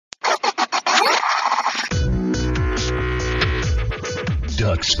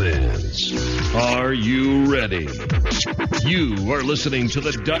Ducks fans, are you ready? You are listening to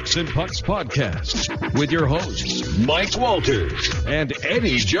the Ducks and Pucks podcast with your hosts, Mike Walters and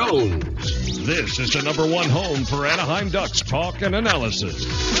Eddie Jones. This is the number one home for Anaheim Ducks talk and analysis.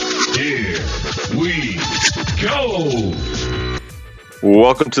 Here we go.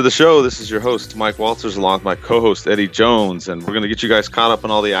 Welcome to the show. This is your host, Mike Walters, along with my co-host, Eddie Jones. And we're going to get you guys caught up on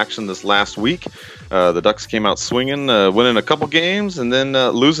all the action this last week. The Ducks came out swinging, winning a couple games, and then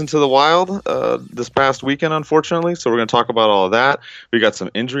losing to the Wild this past weekend, unfortunately. So we're going to talk about all of that. We got some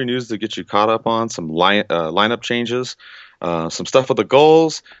injury news to get you caught up on, some lineup changes. Some stuff with the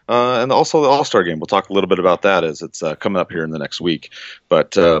goals, and also the All-Star game. We'll talk a little bit about that as it's coming up here in the next week.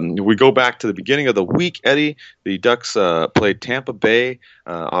 But we go back to the beginning of the week, Eddie. The Ducks played Tampa Bay,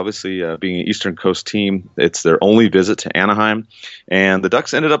 obviously being an Eastern Coast team. It's their only visit to Anaheim. And the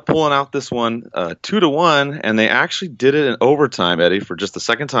Ducks ended up pulling out this one 2-1, and they actually did it in overtime, Eddie, for just the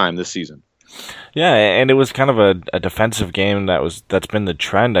second time this season. Yeah, and it was kind of a defensive game that's been the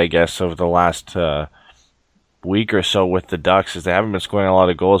trend, I guess, over the last week or so with the Ducks, is they haven't been scoring a lot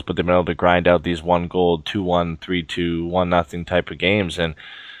of goals, but they've been able to grind out these 1-goal, 2-1, 3-2, 1-0 type of games. And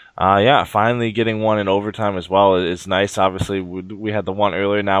finally getting one in overtime as well is nice. Obviously, we had the one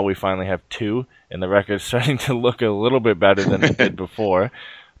earlier. Now we finally have two, and the record's starting to look a little bit better than it did before.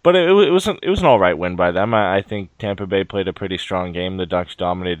 But it was an all right win by them. I think Tampa Bay played a pretty strong game. The Ducks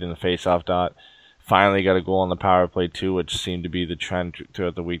dominated in the faceoff dot. Finally got a goal on the power play too, which seemed to be the trend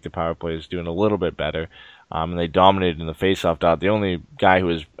throughout the week. The power play is doing a little bit better. And they dominated in the faceoff dot. The only guy who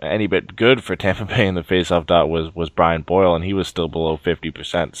was any bit good for Tampa Bay in the faceoff dot was Brian Boyle, and he was still below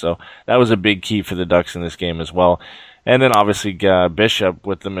 50%. So that was a big key for the Ducks in this game as well. And then obviously Bishop,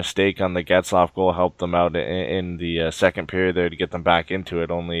 with the mistake on the Getzlaf goal, helped them out in the second period there to get them back into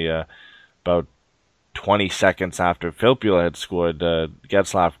it. Only about 20 seconds after Filppula had scored,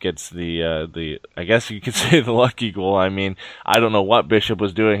 Getzlaf gets the I guess you could say the lucky goal. I mean, I don't know what Bishop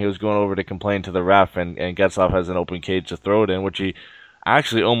was doing. He was going over to complain to the ref, and Getzlaf has an open cage to throw it in, which he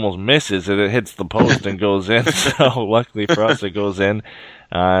actually almost misses, and it hits the post and goes in. So luckily for us, it goes in.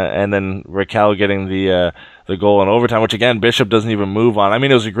 And then Raquel getting the goal in overtime, which again, Bishop doesn't even move on. I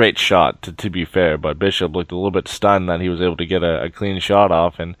mean, it was a great shot, to be fair, but Bishop looked a little bit stunned that he was able to get a clean shot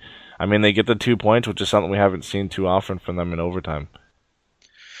off. And I mean, they get the 2 points, which is something we haven't seen too often from them in overtime.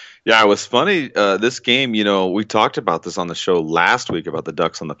 Yeah, it was funny. This game, we talked about this on the show last week about the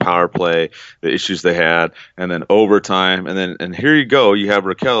Ducks on the power play, the issues they had, and then overtime, and here you go. You have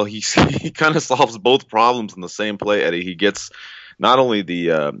Raquel. He kind of solves both problems in the same play, Eddie. He gets not only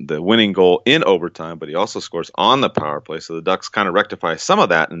the winning goal in overtime, but he also scores on the power play. So the Ducks kind of rectify some of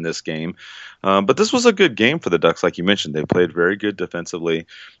that in this game. But this was a good game for the Ducks, like you mentioned. They played very good defensively.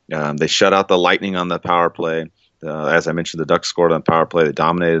 They shut out the Lightning on the power play. As I mentioned, the Ducks scored on power play. They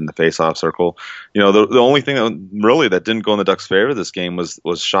dominated in the face-off circle. The only thing that didn't go in the Ducks' favor this game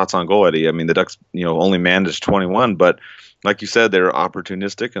was shots on goal, Eddie. I mean, the Ducks, only managed 21, but like you said, they were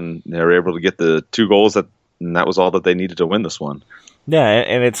opportunistic and they were able to get the 2 goals, and that was all that they needed to win this one. Yeah,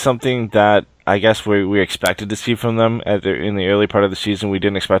 and it's something that I guess we expected to see from them in the early part of the season. We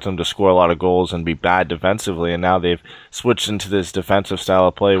didn't expect them to score a lot of goals and be bad defensively, and now they've switched into this defensive style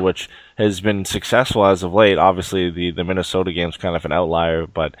of play, which has been successful as of late. Obviously, the Minnesota game's kind of an outlier,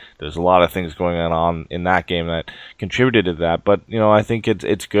 but there's a lot of things going on in that game that contributed to that. But, I think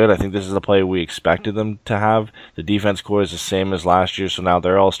it's good. I think this is the play we expected them to have. The defense core is the same as last year, so now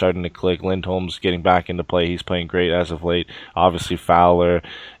they're all starting to click. Lindholm's getting back into play. He's playing great as of late. Obviously, Fowler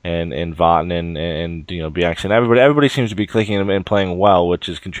and Vatanen and Biax, and everybody seems to be clicking and playing well, which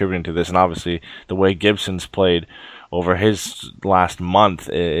is contributing to this. And obviously, the way Gibson's played over his last month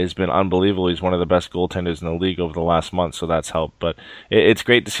has been unbelievable. He's one of the best goaltenders in the league over the last month, so that's helped. But it's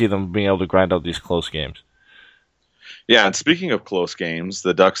great to see them being able to grind out these close games. Yeah, and speaking of close games,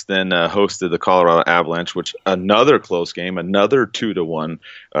 the Ducks then hosted the Colorado Avalanche, which another close game, another 2-1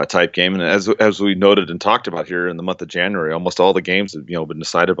 type game. And as we noted and talked about here in the month of January, almost all the games have been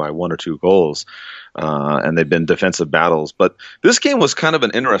decided by 1 or 2 goals, and they've been defensive battles. But this game was kind of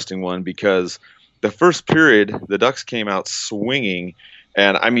an interesting one because the first period, the Ducks came out swinging.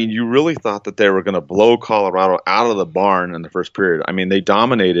 And, I mean, you really thought that they were going to blow Colorado out of the barn in the first period. I mean, they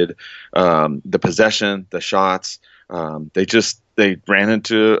dominated the possession, the shots. They ran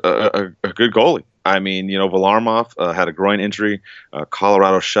into a good goalie. I mean, Varlamov had a groin injury.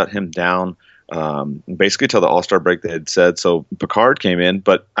 Colorado shut him down basically till the All-Star break, they had said. So Picard came in.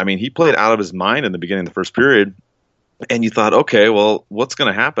 But, I mean, he played out of his mind in the beginning of the first period. And you thought, okay, well, what's going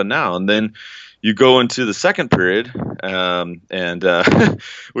to happen now? And then you go into the second period, and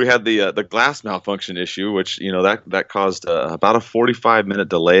we had the glass malfunction issue, which that caused about a 45-minute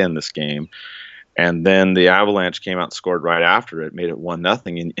delay in this game. And then the Avalanche came out and scored right after it, made it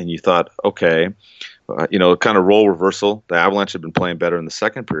 1-0, and you thought, okay, kind of role reversal. The Avalanche had been playing better in the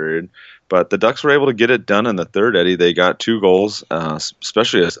second period, but the Ducks were able to get it done in the third, Eddie. They got 2 goals,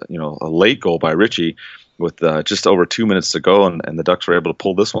 especially a late goal by Ritchie with just over 2 minutes to go, and the Ducks were able to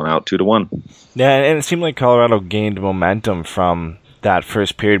pull this one out 2-1. Yeah, and it seemed like Colorado gained momentum from that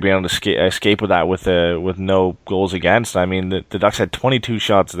first period, being able to escape with that with no goals against. I mean, the Ducks had 22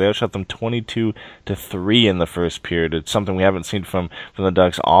 shots. They outshot them 22-3 in the first period. It's something we haven't seen from the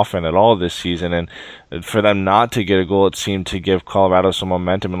Ducks often at all this season. And for them not to get a goal, it seemed to give Colorado some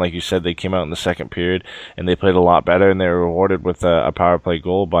momentum. And like you said, they came out in the second period and they played a lot better, and they were rewarded with a power play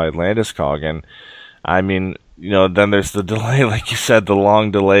goal by Landeskog. And I mean, then there's the delay, like you said, the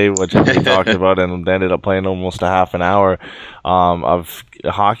long delay, which we talked about, and they ended up playing almost a half an hour of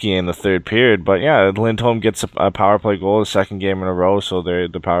hockey in the third period. But yeah, Lindholm gets a power play goal, the second game in a row, so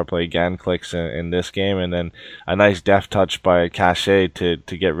the power play again clicks in this game, and then a nice deft touch by Cachet to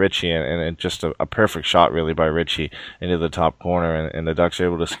get Ritchie, and just a perfect shot really by Ritchie into the top corner, and the Ducks are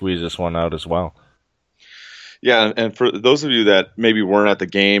able to squeeze this one out as well. Yeah, and for those of you that maybe weren't at the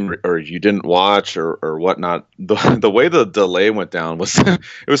game or you didn't watch or whatnot, the way the delay went down was it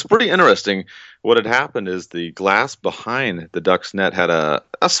was pretty interesting. What had happened is the glass behind the Ducks net had a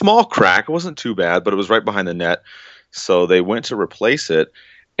small crack. It wasn't too bad, but it was right behind the net. So they went to replace it,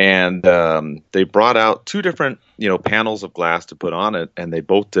 and they brought out 2 different panels of glass to put on it, and they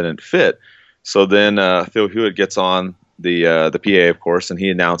both didn't fit. So then Phil Hewitt gets on the PA, of course, and he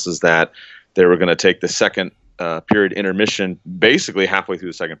announces that they were going to take the second period intermission basically halfway through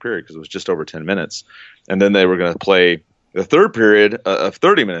the second period, because it was just over 10 minutes. And then they were going to play the third period of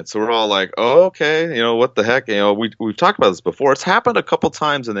 30 minutes. So we're all like, oh, okay, what the heck? We've talked about this before. It's happened a couple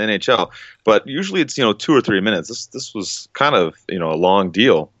times in the NHL, but usually it's, 2 or 3 minutes. This was kind of, a long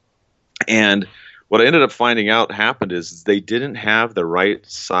deal. And what I ended up finding out happened is they didn't have the right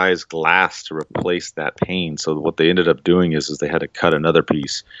size glass to replace that pane. So what they ended up doing is they had to cut another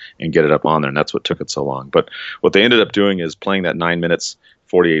piece and get it up on there, and that's what took it so long. But what they ended up doing is playing that 9 minutes,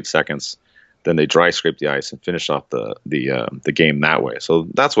 48 seconds. Then they dry scraped the ice and finished off the game that way. So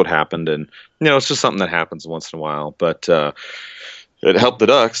that's what happened, and it's just something that happens once in a while. But it helped the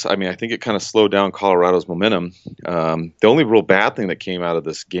Ducks. I mean, I think it kind of slowed down Colorado's momentum. The only real bad thing that came out of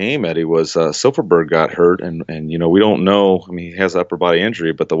this game, Eddie, was Silfverberg got hurt, and we don't know. I mean, he has an upper body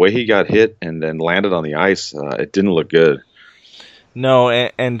injury, but the way he got hit and then landed on the ice, it didn't look good. No,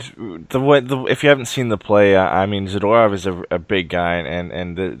 and if you haven't seen the play, I mean, Zadorov is a big guy,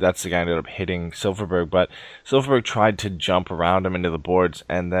 and that's the guy who ended up hitting Silfverberg. But Silfverberg tried to jump around him into the boards,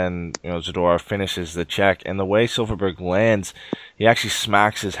 and then Zadorov finishes the check. And the way Silfverberg lands, he actually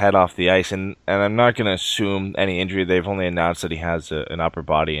smacks his head off the ice. And I'm not going to assume any injury. They've only announced that he has an upper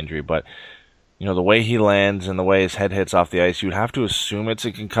body injury, but the way he lands and the way his head hits off the ice, you'd have to assume it's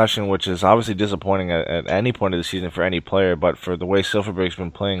a concussion, which is obviously disappointing at any point of the season for any player. But for the way Silfverberg's been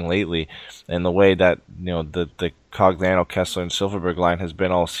playing lately, and the way that the Cogliano, Kessler, and Silfverberg line has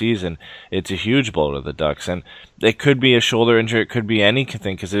been all season, it's a huge blow to the Ducks. And it could be a shoulder injury, it could be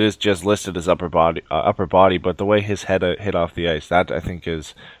anything, because it is just listed as upper body. But the way his head hit off the ice, that I think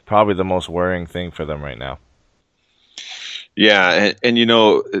is probably the most worrying thing for them right now. Yeah, and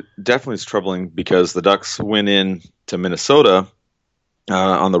it definitely is troubling, because the Ducks went in to Minnesota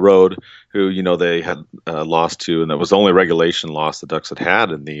on the road, who they had lost to, and that was the only regulation loss the Ducks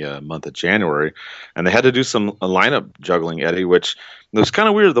had in the month of January, and they had to do some lineup juggling, Eddie, which it was kind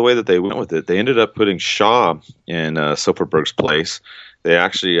of weird the way that they went with it. They ended up putting Shaw in Silfverberg's place. They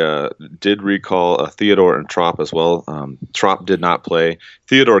actually did recall Theodore and Trop as well. Trop did not play.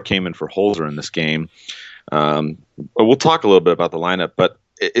 Theodore came in for Holzer in this game. We'll talk a little bit about the lineup, but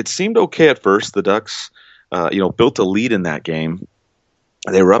it seemed okay at first. The Ducks, built a lead in that game.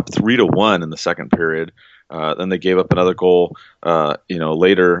 They were up 3-1 in the second period. Then they gave up another goal,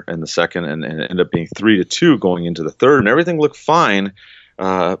 later in the second, and it ended up being 3-2 going into the third, and everything looked fine.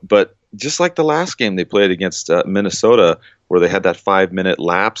 But just like the last game they played against Minnesota, where they had that 5-minute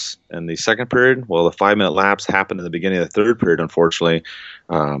lapse in the second period, well, the 5-minute lapse happened in the beginning of the third period, unfortunately.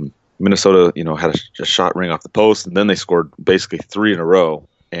 Minnesota, had a shot ring off the post, and then they scored basically 3 in a row,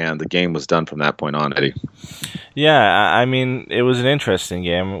 and the game was done from that point on, Eddie. Yeah, I mean, it was an interesting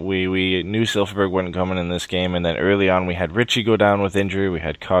game. We knew Silfverberg wasn't coming in this game, and then early on we had Ritchie go down with injury, we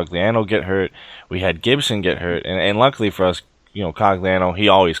had Cogliano get hurt, we had Gibson get hurt, and luckily for us, Cogliano, he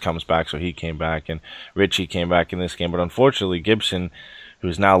always comes back, so he came back, and Richie came back in this game. But unfortunately, Gibson,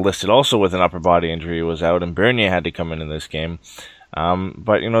 who's now listed also with an upper body injury, was out, and Bernier had to come in this game.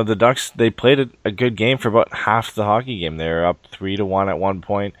 But the Ducks, they played a good game for about half the hockey game. They were up 3-1 at one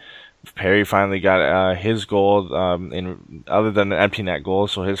point. Perry finally got his goal, other than an empty net goal,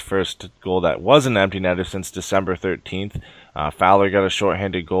 so his first goal that was an empty netter since December 13th. Fowler got a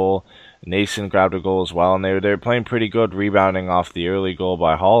shorthanded goal. Nason grabbed a goal as well, and they were playing pretty good, rebounding off the early goal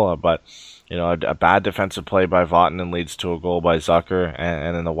by Haula, but a bad defensive play by Vatanen leads to a goal by Zucker,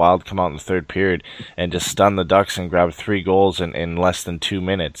 and then the Wild come out in the third period and just stun the Ducks and grab 3 goals in less than 2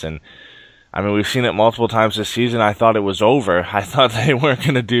 minutes. And I mean, we've seen it multiple times this season. I thought it was over. I thought they weren't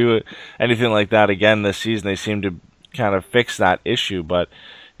going to do anything like that again this season. They seemed to kind of fix that issue, but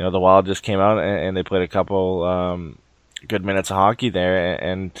the Wild just came out and they played a couple good minutes of hockey there,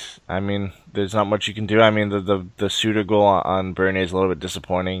 and I mean, there's not much you can do. I mean, the Suter goal on Bernier is a little bit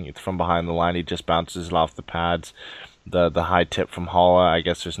disappointing. It's from behind the line. He just bounces it off the pads. The high tip from Haula, I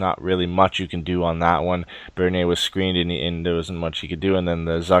guess there's not really much you can do on that one. Bernier was screened and there wasn't much he could do. And then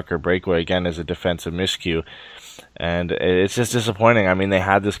the Zucker breakaway, again, is a defensive miscue. And it's just disappointing. I mean, they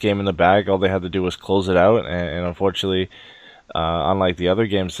had this game in the bag. All they had to do was close it out. And unfortunately, unlike the other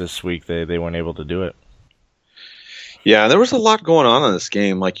games this week, they weren't able to do it. Yeah, there was a lot going on in this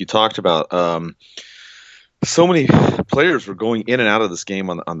game, like you talked about. So many players were going in and out of this game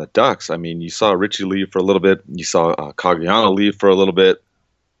on the Ducks. I mean, you saw Richie leave for a little bit. You saw Cogliano leave for a little bit.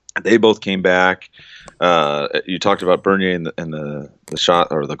 They both came back. You talked about Bernier and the shot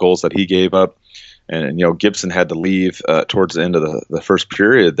or the goals that he gave up. And Gibson had to leave towards the end of the first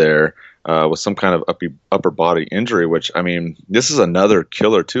period there with some kind of upper body injury, which, I mean, this is another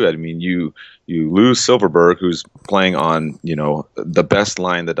killer too. I mean, you lose Silverberg, who's playing on, the best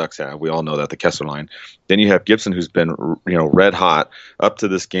line the Ducks have. We all know that, the Kessler line. Then you have Gibson, who's been, red hot up to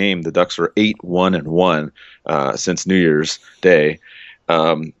this game. The Ducks are 8-1-1 since New Year's Day.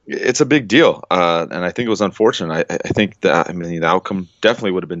 It's a big deal, and I think it was unfortunate. I think that the outcome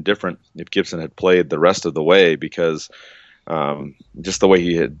definitely would have been different if Gibson had played the rest of the way, because just the way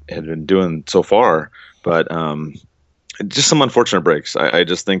he had been doing so far. But just some unfortunate breaks. I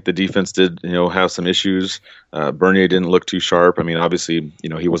just think the defense did have some issues. Bernier didn't look too sharp. I mean, obviously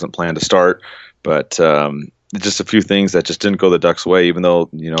he wasn't planned to start, but just a few things that just didn't go the Ducks' way. Even though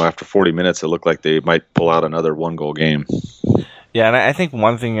after 40 minutes it looked like they might pull out another 1-goal game. Yeah, and I think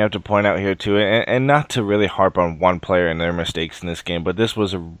one thing you have to point out here too, and not to really harp on one player and their mistakes in this game, but this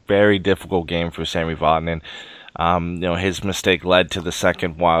was a very difficult game for Sami Vatanen. His mistake led to the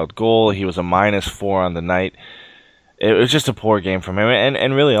second Wild goal. He was a -4 on the night. It was just a poor game from him,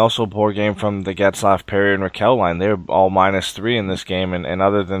 and really also a poor game from the Getzlaf, Perry, and Raquel line. They were all -3 in this game, and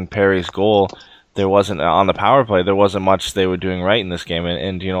other than Perry's goal, there wasn't, on the power play, there wasn't much they were doing right in this game.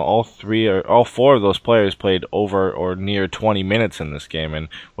 And all 4 of those players played over or near 20 minutes in this game. And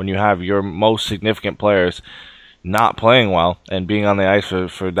when you have your most significant players not playing well and being on the ice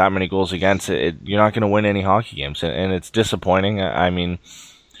for that many goals against it, you're not going to win any hockey games. And it's disappointing. I mean,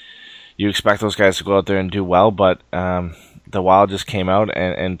 you expect those guys to go out there and do well, but the Wild just came out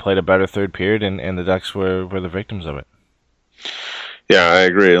and played a better third period, and the Ducks were the victims of it. Yeah, I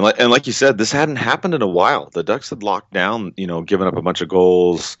agree. And like you said, this hadn't happened in a while. The Ducks had locked down, given up a bunch of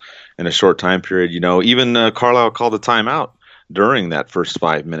goals in a short time period. Even Carlisle called a timeout during that first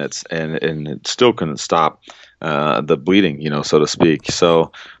 5 minutes, and it still couldn't stop the bleeding, so to speak.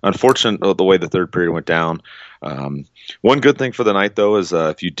 So unfortunate the way the third period went down. One good thing for the night, though, is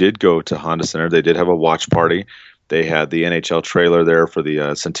if you did go to Honda Center, they did have a watch party. They had the NHL trailer there for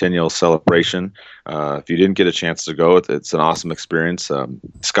the Centennial celebration. If you didn't get a chance to go, it's an awesome experience.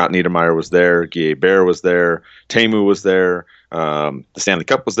 Scott Niedermayer was there. Guy Bear was there. Teemu was there. The Stanley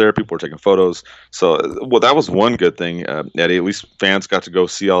Cup was there. People were taking photos. So, that was one good thing, Eddie. At least fans got to go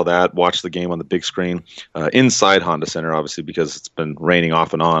see all that, watch the game on the big screen inside Honda Center, obviously, because it's been raining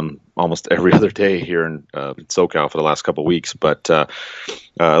off and on almost every other day here in SoCal for the last couple of weeks. But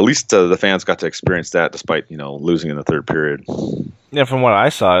at least the fans got to experience that, despite losing in the third period. Yeah, from what I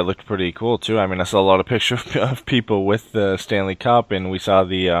saw, it looked pretty cool too. I mean, I saw a lot of pictures of people with the Stanley Cup, and we saw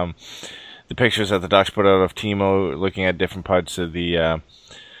the pictures that the Ducks put out of Timo looking at different parts of the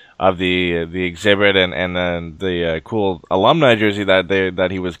exhibit, and then the cool alumni jersey that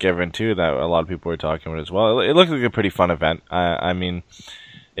he was given too, that a lot of people were talking about as well. It looked like a pretty fun event. I mean,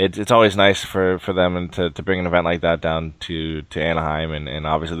 it's always nice for them and to bring an event like that down to Anaheim, and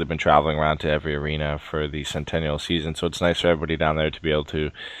obviously they've been traveling around to every arena for the Centennial season, so it's nice for everybody down there to be able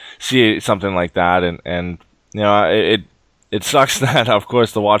to see something like that, and it sucks that, of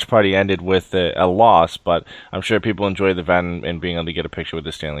course, the watch party ended with a loss, but I'm sure people enjoy the event and being able to get a picture with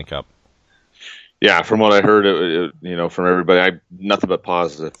the Stanley Cup. Yeah, from what I heard, from everybody, nothing but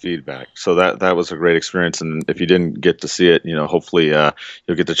positive feedback. So that was a great experience. And if you didn't get to see it, hopefully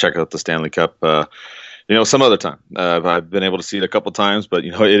you'll get to check out the Stanley Cup, some other time. I've been able to see it a couple times, but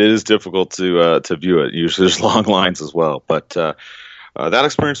it is difficult to view it. Usually there's long lines as well. But that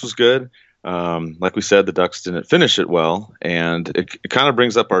experience was good. Like we said, the Ducks didn't finish it well, and it kind of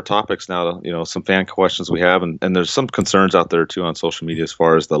brings up our topics now to, some fan questions we have, and there's some concerns out there too on social media as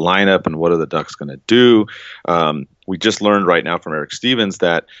far as the lineup and what are the Ducks going to do. We just learned right now from Eric Stevens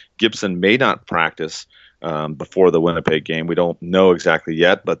that Gibson may not practice before the Winnipeg game. We don't know exactly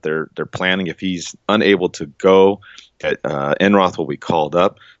yet, but they're planning if he's unable to go, Enroth will be called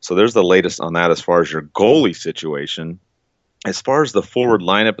up. So there's the latest on that as far as your goalie situation. As far as the forward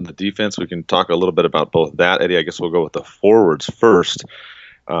lineup and the defense, we can talk a little bit about both that. Eddie, I guess we'll go with the forwards first.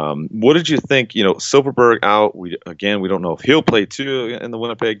 What did you think? Silfverberg out. We don't know if he'll play too in the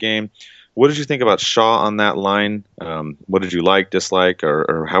Winnipeg game. What did you think about Shaw on that line? What did you like, dislike,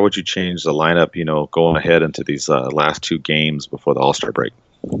 or how would you change the lineup, going ahead into these last two games before the All-Star break?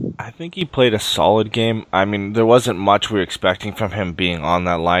 I think he played a solid game. I mean, there wasn't much we were expecting from him being on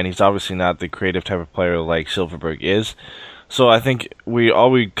that line. He's obviously not the creative type of player like Silfverberg is. So I think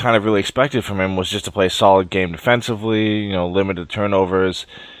all we kind of really expected from him was just to play a solid game defensively, limited turnovers,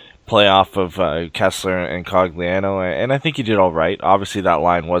 play off of Kessler and Cogliano, and I think he did all right. Obviously, that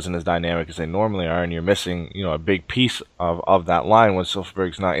line wasn't as dynamic as they normally are, and you're missing, a big piece of that line when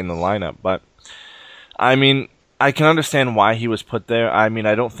Silfverberg's not in the lineup. But, I mean, I can understand why he was put there. I mean,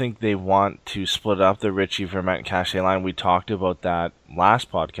 I don't think they want to split up the Ritchie, Vermette, Cachet line. We talked about that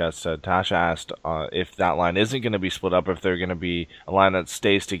last podcast. Tasha asked if that line isn't going to be split up, if they're going to be a line that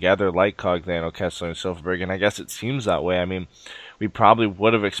stays together like Cogliano, Kessler, and Silfverberg, and I guess it seems that way. I mean, we probably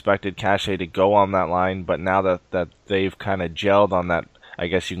would have expected Cachet to go on that line, but now that they've kind of gelled on that, I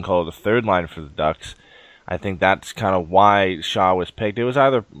guess you can call it the third line for the Ducks, I think that's kind of why Shaw was picked. It was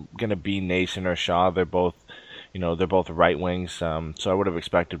either going to be Nason or Shaw. They're both right wings, so I would have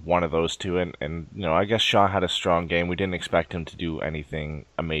expected one of those two. And I guess Shaw had a strong game. We didn't expect him to do anything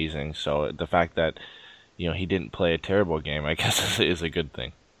amazing. So the fact that he didn't play a terrible game, I guess, is a good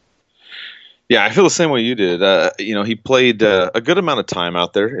thing. Yeah, I feel the same way you did. He played a good amount of time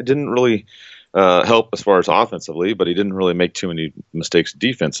out there. It didn't really help as far as offensively, but he didn't really make too many mistakes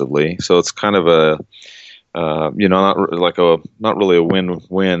defensively. So it's kind of not really a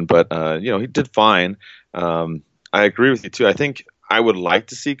win-win, but he did fine. I agree with you too. I think I would like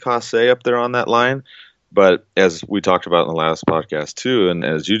to see Cossé up there on that line, but as we talked about in the last podcast too, and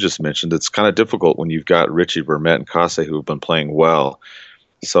as you just mentioned, it's kind of difficult when you've got Ritchie, Vermette, and Cossé who have been playing well.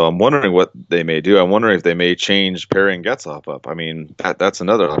 So I'm wondering what they may do. I'm wondering if they may change Perry and Getzlaf up. I mean, that's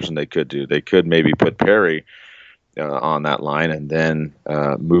another option they could do. They could maybe put Perry on that line and then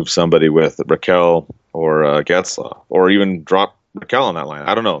move somebody with Raquel or Getzlaf, or even drop Raquel on that line.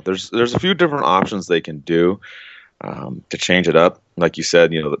 I don't know. There's a few different options they can do to change it up. Like you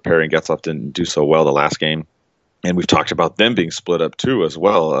said, that Perry and Getzlaf didn't do so well the last game. And we've talked about them being split up too as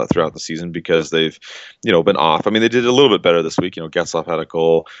well throughout the season because they've, been off. I mean, they did a little bit better this week. Getzlaf had a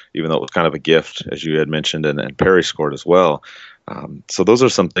goal, even though it was kind of a gift, as you had mentioned, and Perry scored as well. So those are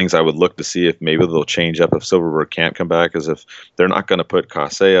some things I would look to see if maybe they'll change up if Silfverberg can't come back, as if they're not going to put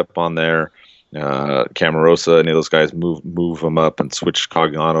Cossé up on there. Camarosa, any of those guys move them up and switch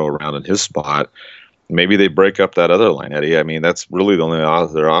Cogliano around in his spot. Maybe they break up that other line, Eddie. I mean, that's really the only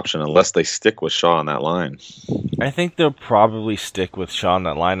other option unless they stick with Shaw on that line. I think they'll probably stick with Shaw on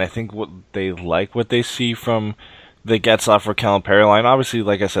that line. I think what they see from the Getzlaf or Callum Perry line. Obviously,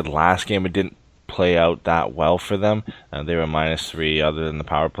 like I said, last game it didn't play out that well for them. They were -3 other than the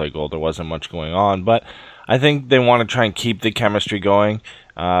power play goal. There wasn't much going on, but I think they want to try and keep the chemistry going.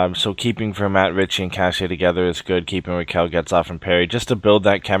 So keeping Vermette, Ritchie, and Cachet together is good. Keeping Raquel, Getzlaf, and Perry just to build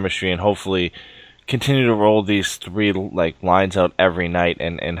that chemistry and hopefully continue to roll these three lines out every night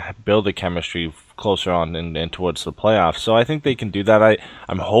and build the chemistry closer on and towards the playoffs. So I think they can do that.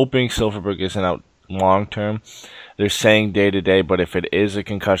 I'm hoping Silfverberg isn't out long term. They're saying day to day, but if it is a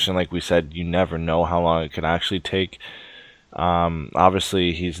concussion, like we said, you never know how long it could actually take.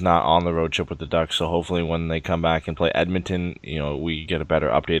 Obviously, he's not on the road trip with the Ducks, so hopefully when they come back and play Edmonton, we get a better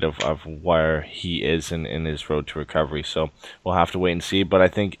update of where he is in his road to recovery. So we'll have to wait and see. But I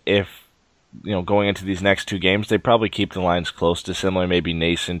think if going into these next two games, they probably keep the lines close to similar. Maybe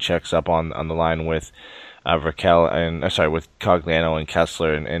Nason checks up on the line with Raquel with Cogliano and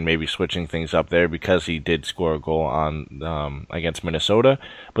Kessler, and maybe switching things up there because he did score a goal on against Minnesota.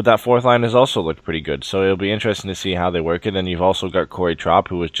 But that fourth line has also looked pretty good, so it'll be interesting to see how they work it. And you've also got Corey Trop,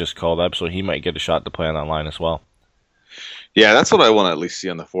 who was just called up, so he might get a shot to play on that line as well. Yeah, that's what I want to at least see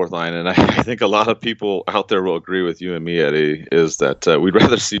on the fourth line, and I think a lot of people out there will agree with you and me, Eddie, is that we'd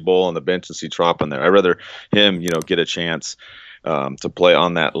rather see Bowl on the bench and see Trop in there. I'd rather him, get a chance to play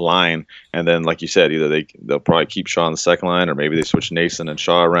on that line, and then, like you said, either they'll probably keep Shaw on the second line, or maybe they switch Nason and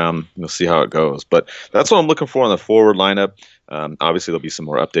Shaw around. We'll see how it goes, but that's what I'm looking for in the forward lineup. Obviously, there'll be some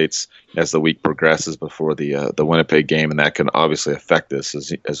more updates as the week progresses before the Winnipeg game, and that can obviously affect this,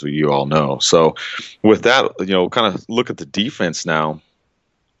 as you all know. So, with that, kind of look at the defense now.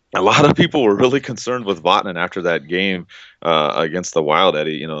 A lot of people were really concerned with Vatanen after that game against the Wild,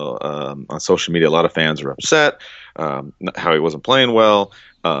 Eddie. On social media, a lot of fans were upset how he wasn't playing well,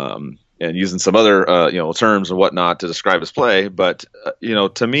 and using some other terms and whatnot to describe his play. But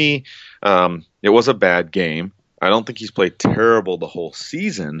to me, it was a bad game. I don't think he's played terrible the whole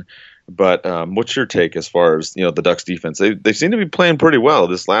season, but what's your take as far as the Ducks defense? They seem to be playing pretty well.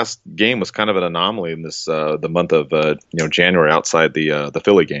 This last game was kind of an anomaly in this the month of January outside the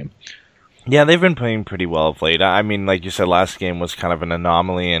Philly game. Yeah, they've been playing pretty well of late. I mean, like you said, last game was kind of an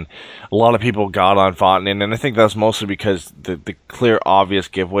anomaly, and a lot of people got on Vatanen, and I think that's mostly because the clear, obvious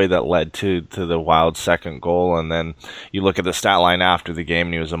giveaway that led to the Wild's second goal, and then you look at the stat line after the game,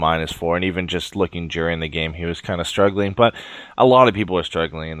 and he was a -4, and even just looking during the game, he was kind of struggling, but a lot of people are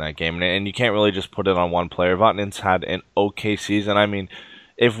struggling in that game, and you can't really just put it on one player. Vatanen's had an okay season. I mean,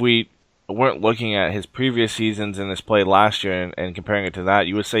 if we weren't looking at his previous seasons and his play last year and comparing it to that,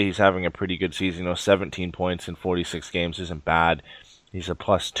 you would say he's having a pretty good season. 17 points in 46 games isn't bad. He's a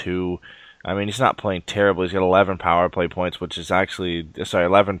 +2. I mean, he's not playing terrible. He's got 11 power play points, which is actually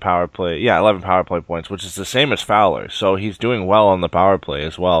 11 power play points, which is the same as Fowler. So he's doing well on the power play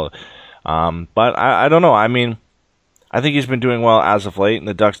as well. But I don't know. I mean, I think he's been doing well as of late, and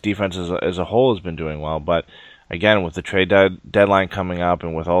the Ducks defense as a whole has been doing well. But again, with the trade deadline coming up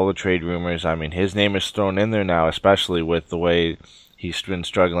and with all the trade rumors, I mean, his name is thrown in there now, especially with the way he's been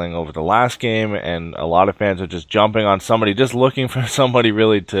struggling over the last game, and a lot of fans are just jumping on somebody, just looking for somebody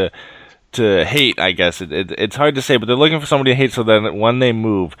really to hate, I guess. It's hard to say, but they're looking for somebody to hate so that when they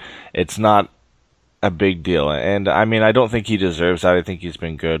move, it's not a big deal. And, I mean, I don't think he deserves that. I think he's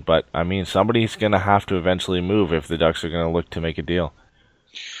been good. But, I mean, somebody's going to have to eventually move if the Ducks are going to look to make a deal.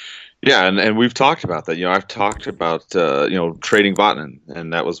 Yeah, and we've talked about that. I've talked about trading Vatanen,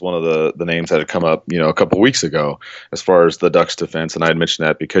 and that was one of the names that had come up a couple weeks ago as far as the Ducks defense. And I had mentioned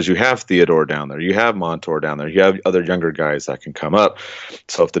that because you have Theodore down there, you have Montour down there, you have other younger guys that can come up.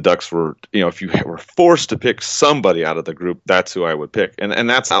 So if the Ducks were, if you were forced to pick somebody out of the group, that's who I would pick. And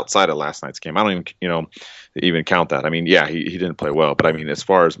that's outside of last night's game. I don't even count that. I mean, yeah, he didn't play well, but I mean, as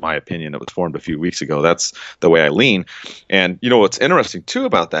far as my opinion that was formed a few weeks ago, that's the way I lean. And what's interesting too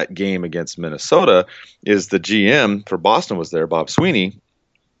about that game against Minnesota is the GM for Boston was there, Bob Sweeney.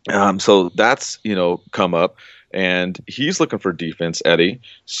 So that's come up, and he's looking for defense, Eddie.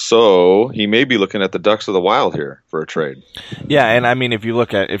 So he may be looking at the Ducks or the Wild here for a trade. Yeah, and I mean, if you're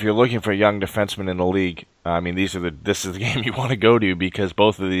looking for young defensemen in the league, I mean, this is the game you want to go to, because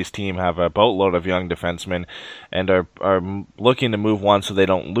both of these teams have a boatload of young defensemen and are looking to move one so they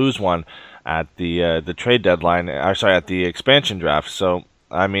don't lose one at the trade deadline. At the expansion draft. So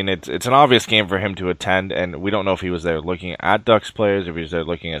I mean, it's an obvious game for him to attend, and we don't know if he was there looking at Ducks players, if he was there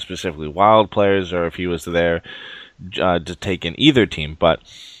looking at specifically Wild players, or if he was there to take in either team. But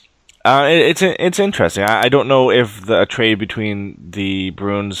it's interesting. I don't know if a trade between the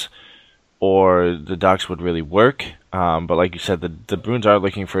Bruins or the Ducks would really work. But like you said, the Bruins are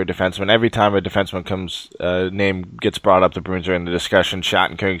looking for a defenseman. Every time a defenseman name gets brought up, the Bruins are in the discussion.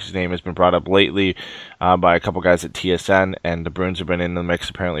 Shattenkirk's name has been brought up lately by a couple guys at TSN, and the Bruins have been in the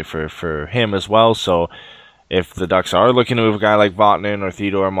mix apparently for him as well. So if the Ducks are looking to move a guy like Vatanen or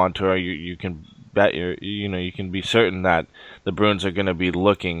Theodore or Montour, you can bet you can be certain that the Bruins are going to be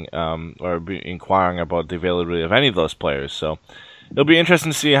looking or be inquiring about the availability of any of those players. So it'll be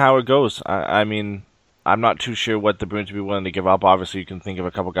interesting to see how it goes. I mean, I'm not too sure what the Bruins would be willing to give up. Obviously, you can think of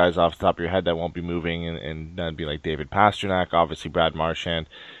a couple guys off the top of your head that won't be moving, and that'd be like David Pastrnak, obviously Brad Marchand,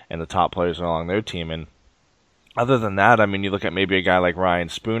 and the top players along their team. And other than that, I mean, you look at maybe a guy like Ryan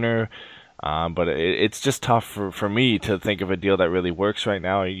Spooner, but it's just tough for me to think of a deal that really works right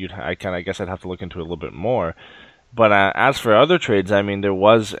now. I guess I'd have to look into it a little bit more. But as for other trades, I mean, there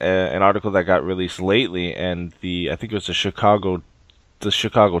was an article that got released lately, and I think it was the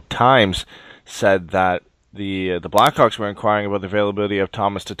Chicago Times said that the Blackhawks were inquiring about the availability of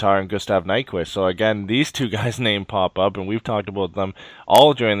Thomas Tatar and Gustav Nyquist. So again, these two guys' name pop up, and we've talked about them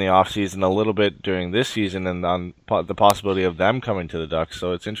all during the offseason, a little bit during this season, and on the possibility of them coming to the Ducks.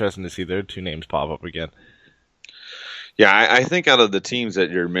 So it's interesting to see their two names pop up again. Yeah, I think out of the teams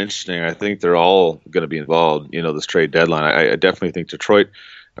that you're mentioning, I think they're all going to be involved, this trade deadline. I definitely think Detroit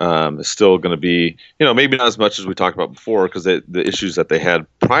is still going to be, maybe not as much as we talked about before, because the issues that they had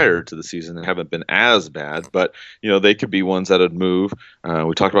prior to the season haven't been as bad, but, they could be ones that would move.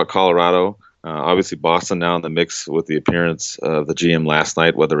 We talked about Colorado. Obviously, Boston now in the mix with the appearance of the GM last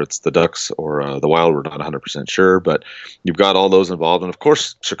night, whether it's the Ducks or the Wild, we're not 100% sure, but you've got all those involved. And of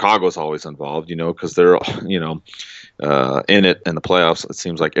course, Chicago's always involved, because they're, in it in the playoffs, it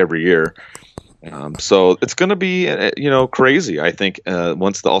seems like every year. So it's going to be, crazy. I think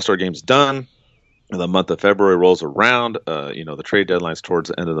once the All-Star game's done, the month of February rolls around, the trade deadline's towards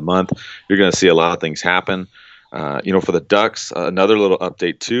the end of the month, you're going to see a lot of things happen. For the Ducks, another little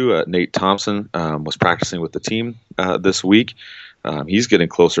update too, Nate Thompson was practicing with the team this week. He's getting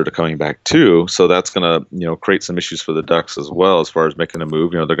closer to coming back too, so that's going to create some issues for the Ducks as well as far as making a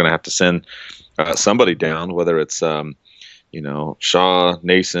move. They're going to have to send somebody down, whether it's Shaw,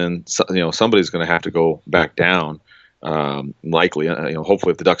 Nason, somebody's going to have to go back down. Likely,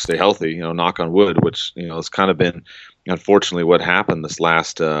 hopefully if the Ducks stay healthy, knock on wood, which has kind of been unfortunately what happened this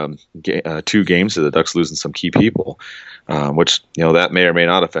last 2 games to the Ducks losing some key people, which that may or may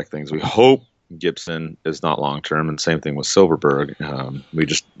not affect things. We hope Gibson is not long term, and same thing with Silverberg. We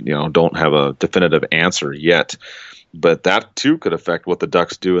just don't have a definitive answer yet, but that too could affect what the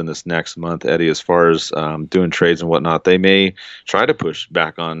Ducks do in this next month, Eddie, as far as doing trades and whatnot. They may try to push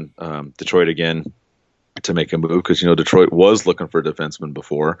back on Detroit again to make a move, because Detroit was looking for a defenseman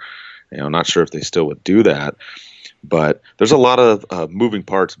before. Not sure if they still would do that, but there's a lot of moving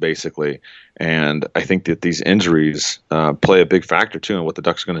parts basically, and I think that these injuries play a big factor too in what the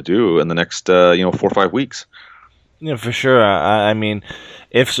Ducks are going to do in the next 4 or 5 weeks. Yeah, for sure. I mean,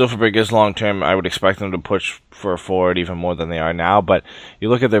 if Silverberg is long term, I would expect them to push for a forward even more than they are now. But you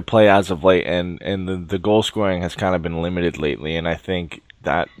look at their play as of late, and the goal scoring has kind of been limited lately, and I think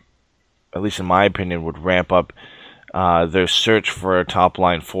that, at least in my opinion, would ramp up their search for a top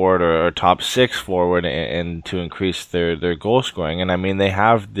line forward or a top 6 forward, and to increase their goal scoring. And I mean, they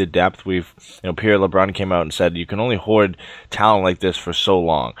have the depth. Pierre LeBrun came out and said you can only hoard talent like this for so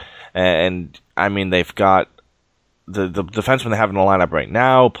long. And I mean, they've got the defensemen they have in the lineup right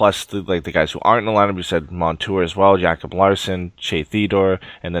now, plus the guys who aren't in the lineup. You said Montour as well, Jacob Larson, Shea Theodore,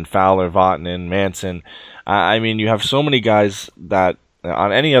 and then Fowler, Vatanen, Manson. I mean, you have so many guys that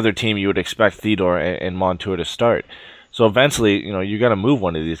on any other team you would expect Theodore and Montour to start. So eventually, you got to move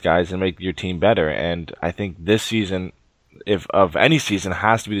one of these guys and make your team better. And I think this season, if of any season,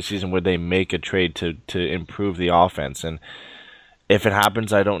 has to be the season where they make a trade to improve the offense. And if it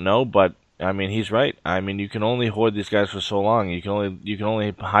happens, I don't know, but I mean, he's right. I mean, you can only hoard these guys for so long. You can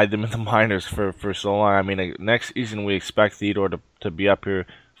only hide them in the minors for so long. I mean, next season we expect Theodore to be up here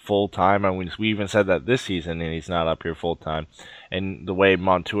full time. I mean, we even said that this season, and he's not up here full time. And the way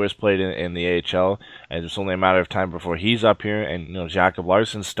Montour's played in the AHL, and it's only a matter of time before he's up here. And Jacob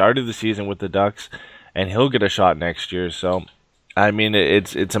Larson started the season with the Ducks, and he'll get a shot next year. So, I mean,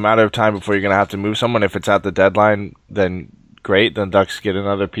 it's a matter of time before you're gonna have to move someone. If it's at the deadline, then great. Then Ducks get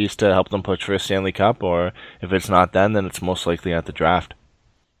another piece to help them push for a Stanley Cup. Or if it's not then it's most likely at the draft.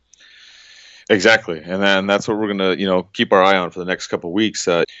 Exactly, and then that's what we're going to, keep our eye on for the next couple of weeks.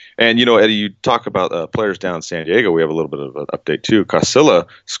 And Eddie, you talk about players down in San Diego. We have a little bit of an update too. Casilla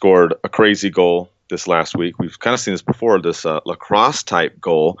scored a crazy goal this last week. We've kind of seen this before, this lacrosse type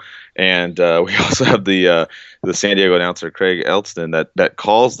goal, and we also have the San Diego announcer Craig Elston that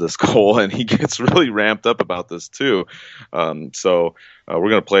calls this goal, and he gets really ramped up about this too. So we're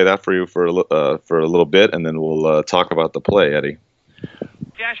going to play that for you for a little bit, and then we'll talk about the play, Eddie.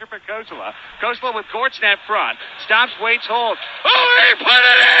 Dasher for Kosela. Kosela with Kortsnet front. Stops, waits, holds. Oh, he put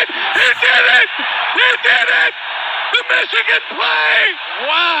it in! He did it! He did it! The Michigan play!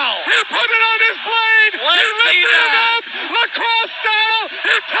 Wow! He put it on his blade! He lifted it up! Lacrosse style!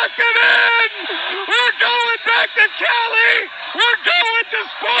 He tucked it in! We're going back to Cali! We're going to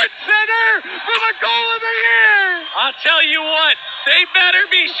Sports Center for the goal of the year! I'll tell you what, they better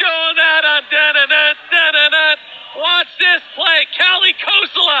be showing that on da-da-da-da-da-da. Watch this play. Cali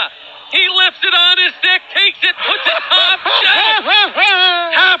Kosela. He lifts it on his stick, takes it, puts it top shelf.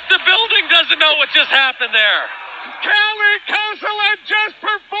 Half the building doesn't know what just happened there. Cali Kosela just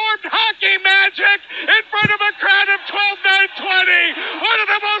performed hockey magic in front of a crowd of 12,920. One of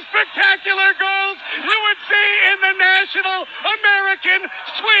the most spectacular goals you would see in the national, American,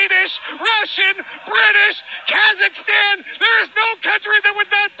 Swedish, Russian, British,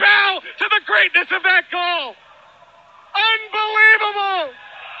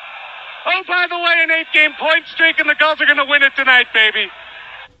 8-game point streak, and the Gulls are going to win it tonight, baby.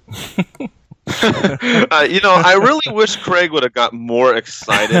 I really wish Craig would have got more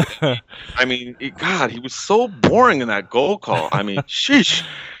excited. I mean, God, he was so boring in that goal call. I mean, sheesh.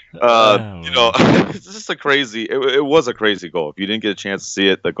 It's just it was a crazy goal. If you didn't get a chance to see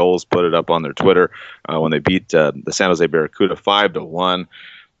it, the Gulls put it up on their Twitter when they beat the San Jose Barracuda 5-1.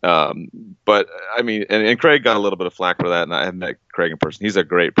 But I mean, and Craig got a little bit of flack for that, and I met Craig in person. He's a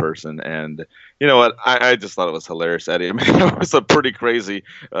great person, and you know what? I just thought it was hilarious, Eddie. I mean, it was a pretty crazy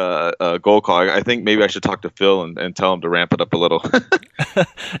goal call. I think maybe I should talk to Phil and tell him to ramp it up a little.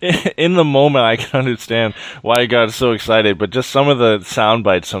 In the moment, I can understand why I got so excited, but just some of the sound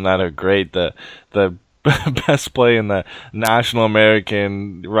bites from that are great. The best play in the National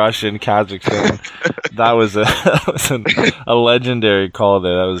American, Russian, Kazakhstan. That was a legendary call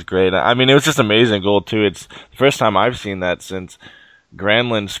there. That was great. I mean, it was just an amazing goal, too. It's the first time I've seen that since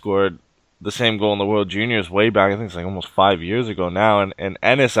Granlund scored the same goal in the World Juniors way back. I think it's like almost 5 years ago now. And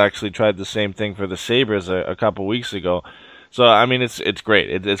Ennis actually tried the same thing for the Sabres a couple weeks ago. So, I mean, it's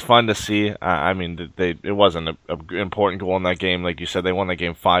great. It's fun to see. I mean, it wasn't an important goal in that game. Like you said, they won that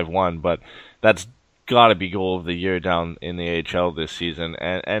game 5-1, but that's got to be goal of the year down in the AHL this season,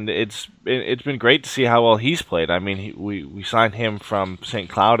 and it's been great to see how well he's played. I mean, we signed him from St.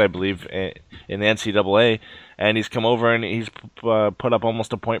 Cloud, I believe, in the NCAA, and he's come over and he's put up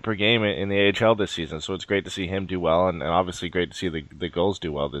almost a point per game in the AHL this season. So it's great to see him do well, and obviously great to see the Gulls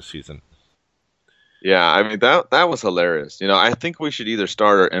do well this season. Yeah, I mean that was hilarious. You know, I think we should either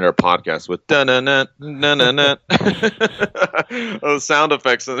start our podcast with dun dun dun dun dun dun. Those sound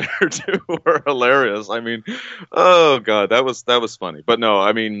effects in there too were hilarious. I mean, oh god, that was funny. But no,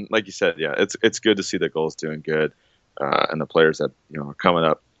 I mean, like you said, yeah, it's good to see the Gulls doing good, and the players that are coming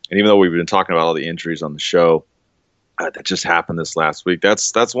up. And even though we've been talking about all the injuries on the show that just happened this last week,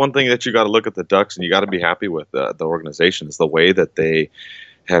 that's one thing that you got to look at the Ducks and you got to be happy with the organization is the way that they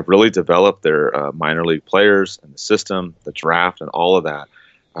have really developed their minor league players and the system, the draft, and all of that.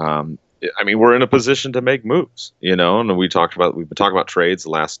 I mean, we're in a position to make moves, and we've been talking about trades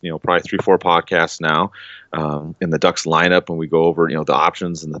the last, probably 3-4 podcasts now, in the Ducks lineup when we go over, the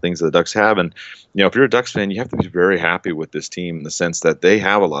options and the things that the Ducks have. And, if you're a Ducks fan, you have to be very happy with this team in the sense that they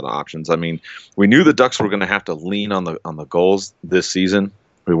have a lot of options. I mean, we knew the Ducks were going to have to lean on the Gulls this season.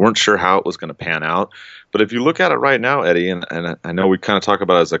 We weren't sure how it was going to pan out. But if you look at it right now, Eddie, and I know we kind of talk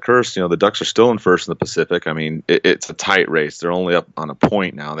about it as a curse, the Ducks are still in first in the Pacific. I mean, it's a tight race. They're only up on a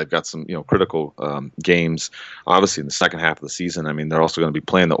point now. They've got some, critical games, obviously, in the second half of the season. I mean, they're also going to be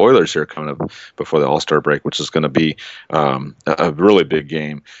playing the Oilers here coming up before the All-Star break, which is going to be a really big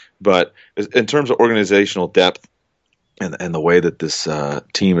game. But in terms of organizational depth, and the way that this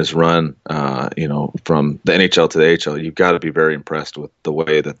team is run, from the NHL to the AHL, you've got to be very impressed with the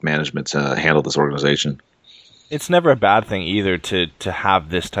way that management's handled this organization. It's never a bad thing either to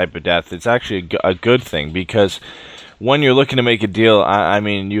have this type of depth. It's actually a good thing because when you're looking to make a deal, I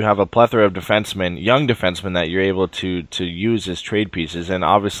mean, you have a plethora of young defensemen that you're able to use as trade pieces, and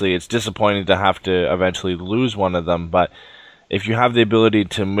obviously it's disappointing to have to eventually lose one of them, but if you have the ability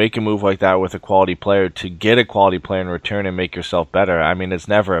to make a move like that with a quality player, to get a quality player in return and make yourself better, I mean, it's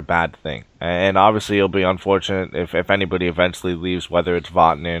never a bad thing. And obviously, it'll be unfortunate if anybody eventually leaves, whether it's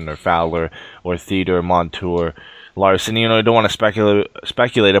Vatanen or Fowler or Theodore, Montour, Larson. You don't want to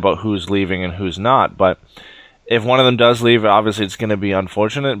speculate about who's leaving and who's not, but if one of them does leave, obviously it's going to be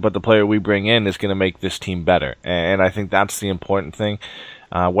unfortunate, but the player we bring in is going to make this team better. And I think that's the important thing.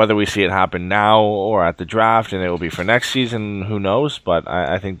 Whether we see it happen now or at the draft, and it will be for next season, who knows? But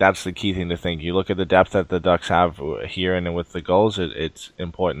I think that's the key thing to think. You look at the depth that the Ducks have here and with the Gulls, it's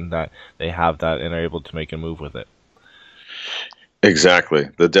important that they have that and are able to make a move with it. Exactly.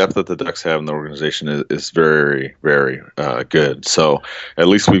 The depth that the Ducks have in the organization is very, very good. So at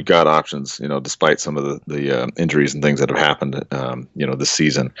least we've got options, despite some of the injuries and things that have happened, this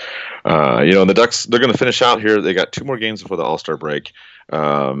season. And the Ducks, they're going to finish out here. They got 2 more games before the All-Star break.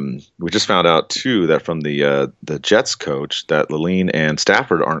 We just found out too that from the Jets coach that Lalline and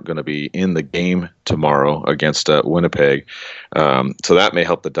Stafford aren't going to be in the game tomorrow against Winnipeg. So that may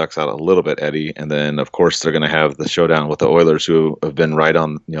help the Ducks out a little bit, Eddie. And then of course they're going to have the showdown with the Oilers, who have been right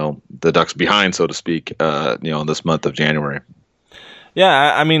on the Ducks behind, so to speak, in this month of January.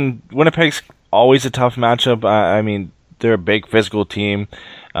 Yeah, I mean, Winnipeg's always a tough matchup. I mean, they're a big physical team.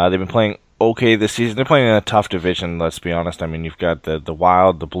 They've been playing okay this season. They're playing in a tough division, let's be honest. I mean, you've got the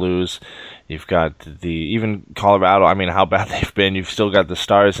Wild, the Blues, you've got even Colorado. I mean, how bad they've been. You've still got the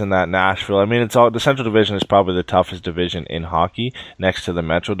Stars in that, Nashville. I mean, the Central Division is probably the toughest division in hockey next to the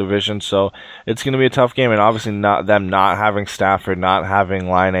Metro Division, so it's going to be a tough game, and obviously not having Stafford, not having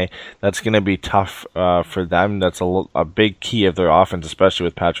Laine, that's going to be tough for them. That's a big key of their offense, especially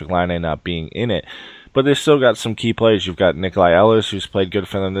with Patrick Laine not being in it. But they've still got some key players. You've got Nikolai Ehlers, who's played good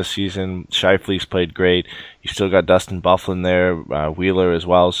for them this season. Scheifele's played great. You've still got Dustin Byfuglien there, Wheeler as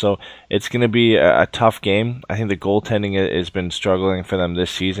well. So it's going to be a tough game. I think the goaltending has been struggling for them this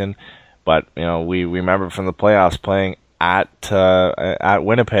season. But we remember from the playoffs playing at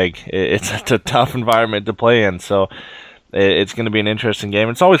Winnipeg. It's a tough environment to play in. So it's going to be an interesting game.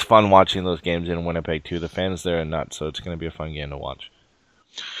 It's always fun watching those games in Winnipeg too. The fans there are nuts, so it's going to be a fun game to watch.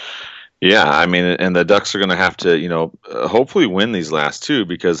 Yeah, I mean, and the Ducks are going to have to, hopefully win these last two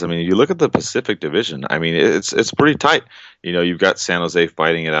because, I mean, you look at the Pacific Division. I mean, it's pretty tight. You've got San Jose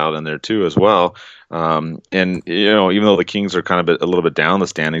fighting it out in there too as well. And even though the Kings are kind of a little bit down the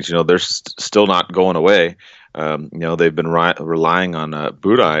standings, they're still not going away. They've been relying on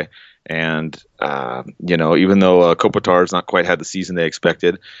Budaj. And, even though Kopitar's not quite had the season they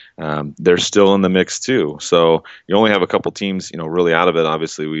expected, they're still in the mix too. So you only have a couple teams, really out of it.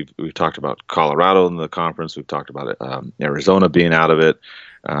 Obviously, we've talked about Colorado in the conference. We've talked about it, Arizona being out of it.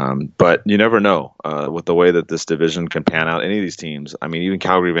 But you never know with the way that this division can pan out. Any of these teams, I mean, even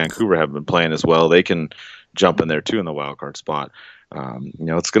Calgary, Vancouver have been playing as well. They can jump in there too in the wild card spot.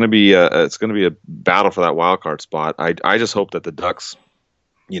 It's going to be a battle for that wild card spot. I just hope that the Ducks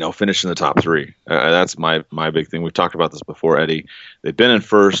finish in the top three. That's my big thing. We've talked about this before, Eddie. They've been in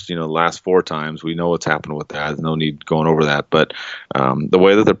first, the last 4 times. We know what's happened with that. There's no need going over that. But the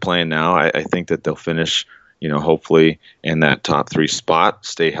way that they're playing now, I think that they'll finish, hopefully in that top 3 spot,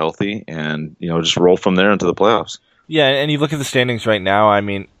 stay healthy, and, just roll from there into the playoffs. Yeah, and you look at the standings right now, I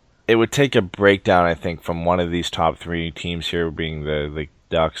mean, it would take a breakdown, I think, from one of these top 3 teams here, being the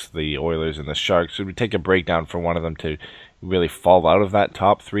Ducks, the Oilers, and the Sharks. It would take a breakdown for one of them to really fall out of that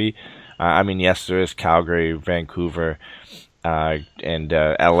top 3. I mean, yes, there is Calgary, Vancouver, and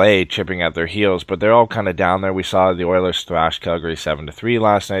LA chipping at their heels, but they're all kind of down there. We saw the Oilers thrash Calgary 7-3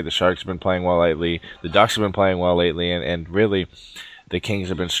 last night. The Sharks have been playing well lately. The Ducks have been playing well lately, and really the Kings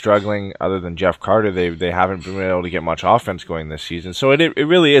have been struggling. Other than Jeff Carter, they haven't been able to get much offense going this season. So it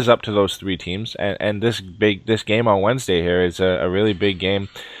really is up to those 3 teams, and this game on Wednesday here is a really big game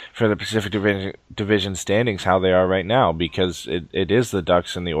for the Pacific Division standings, how they are right now, because it is the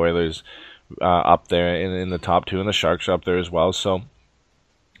Ducks and the Oilers up there in the top 2, and the Sharks are up there as well. So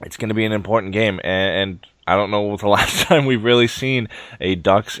it's going to be an important game, and I don't know the last time we've really seen a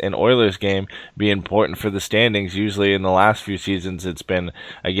Ducks and Oilers game be important for the standings. Usually in the last few seasons it's been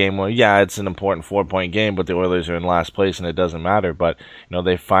a game where, yeah, it's an important 4-point game, but the Oilers are in last place and it doesn't matter. But,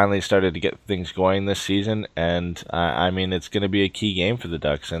 they finally started to get things going this season, and I mean, it's going to be a key game for the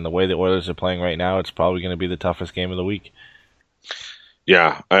Ducks. And the way the Oilers are playing right now, it's probably going to be the toughest game of the week.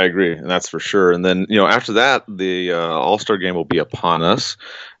 Yeah, I agree, and that's for sure. And then, after that, the All-Star game will be upon us.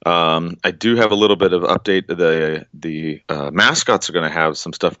 I do have a little bit of update. The mascots are going to have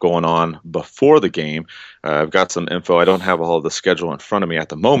some stuff going on before the game. I've got some info. I don't have all of the schedule in front of me at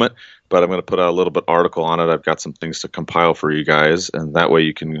the moment, but I'm going to put out a little bit article on it. I've got some things to compile for you guys, and that way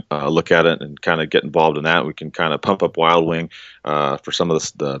you can look at it and kind of get involved in that. We can kind of pump up Wild Wing for some of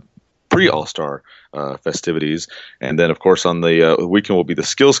the pre-All-Star festivities. And then, of course, on the weekend will be the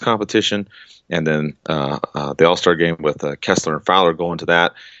skills competition, and then the All-Star game with Kessler and Fowler going to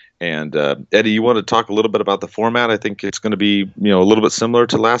that. And Eddie, you want to talk a little bit about the format? I think it's going to be a little bit similar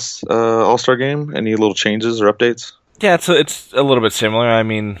to last All-Star game. Any little changes or updates? Yeah, it's a little bit similar. I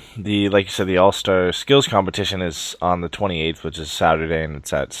mean, like you said, the All-Star skills competition is on the 28th, which is Saturday, and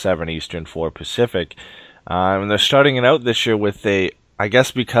it's at 7 Eastern, 4 Pacific. And they're starting it out this year with I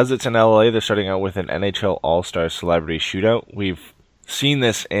guess because it's in LA, they're starting out with an NHL All-Star Celebrity Shootout. We've seen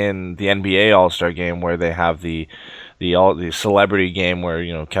this in the NBA All-Star Game, where they have the celebrity game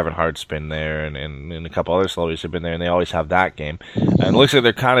where Kevin Hart's been there and a couple other celebrities have been there, and they always have that game. And it looks like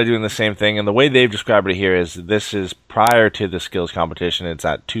they're kind of doing the same thing. And the way they've described it here is this is prior to the skills competition. It's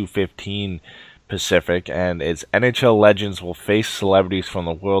at 2:15 Pacific, and it's NHL legends will face celebrities from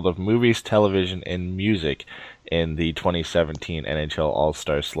the world of movies, television, and music in the 2017 NHL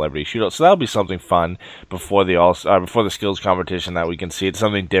All-Star Celebrity Shootout. So that'll be something fun before the skills competition that we can see. It's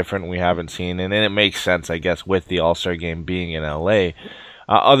something different we haven't seen, and it makes sense, I guess, with the All-Star game being in LA.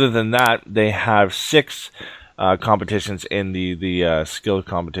 Other than that, they have 6 competitions in the skill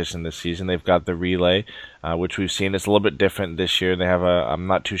competition this season. They've got the relay, which we've seen is a little bit different this year. They have I'm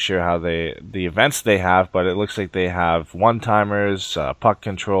not too sure how the events they have, but it looks like they have one-timers, puck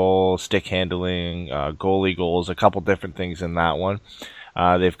control, stick handling, goalie goals, a couple different things in that one.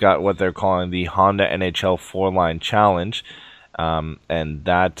 They've got what they're calling the Honda NHL 4-Line Challenge. And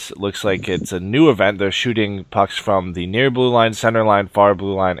that looks like it's a new event. They're shooting pucks from the near blue line, center line, far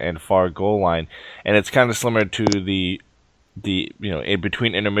blue line, and far goal line. And it's kind of similar to the in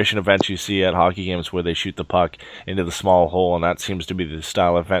between intermission events you see at hockey games where they shoot the puck into the small hole, and that seems to be the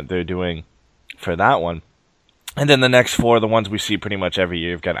style event they're doing for that one. And then the next 4 are the ones we see pretty much every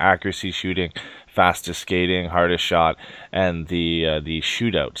year. You've got accuracy shooting, fastest skating, hardest shot, and the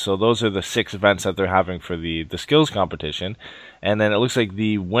shootout. So those are the 6 events that they're having for the skills competition. And then it looks like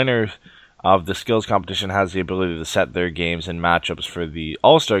the winner of the skills competition has the ability to set their games and matchups for the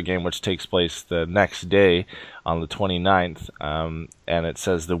All-Star game, which takes place the next day on the 29th. And it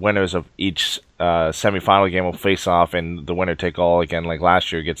says the winners of each semifinal game will face off, and the winner take all again, like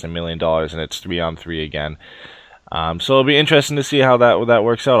last year, gets $1 million, and it's 3-on-3 again. So it'll be interesting to see how that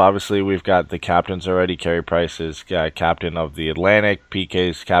works out. Obviously, we've got the captains already. Carey Price is captain of the Atlantic.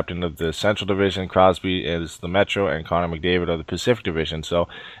 PK's captain of the Central Division. Crosby is the Metro, and Connor McDavid of the Pacific Division. So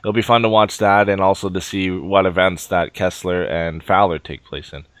it'll be fun to watch that, and also to see what events that Kessler and Fowler take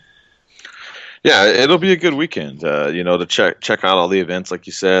place in. Yeah, it'll be a good weekend. To check out all the events, like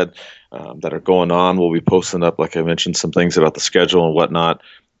you said, that are going on. We'll be posting up, like I mentioned, some things about the schedule and whatnot.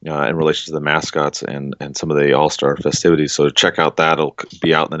 In relation to the mascots and some of the All-Star festivities. So check out that. It'll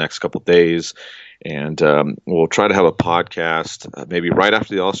be out in the next couple of days. And we'll try to have a podcast maybe right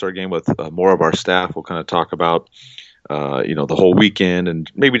after the All-Star game with more of our staff. We'll kind of talk about, the whole weekend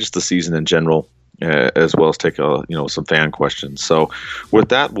and maybe just the season in general, as well as take some fan questions. So with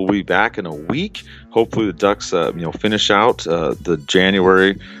that, we'll be back in a week. Hopefully the Ducks, finish out the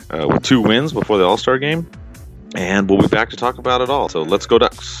January with 2 wins before the All-Star game. And we'll be back to talk about it all. So let's go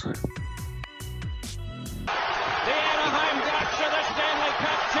Ducks.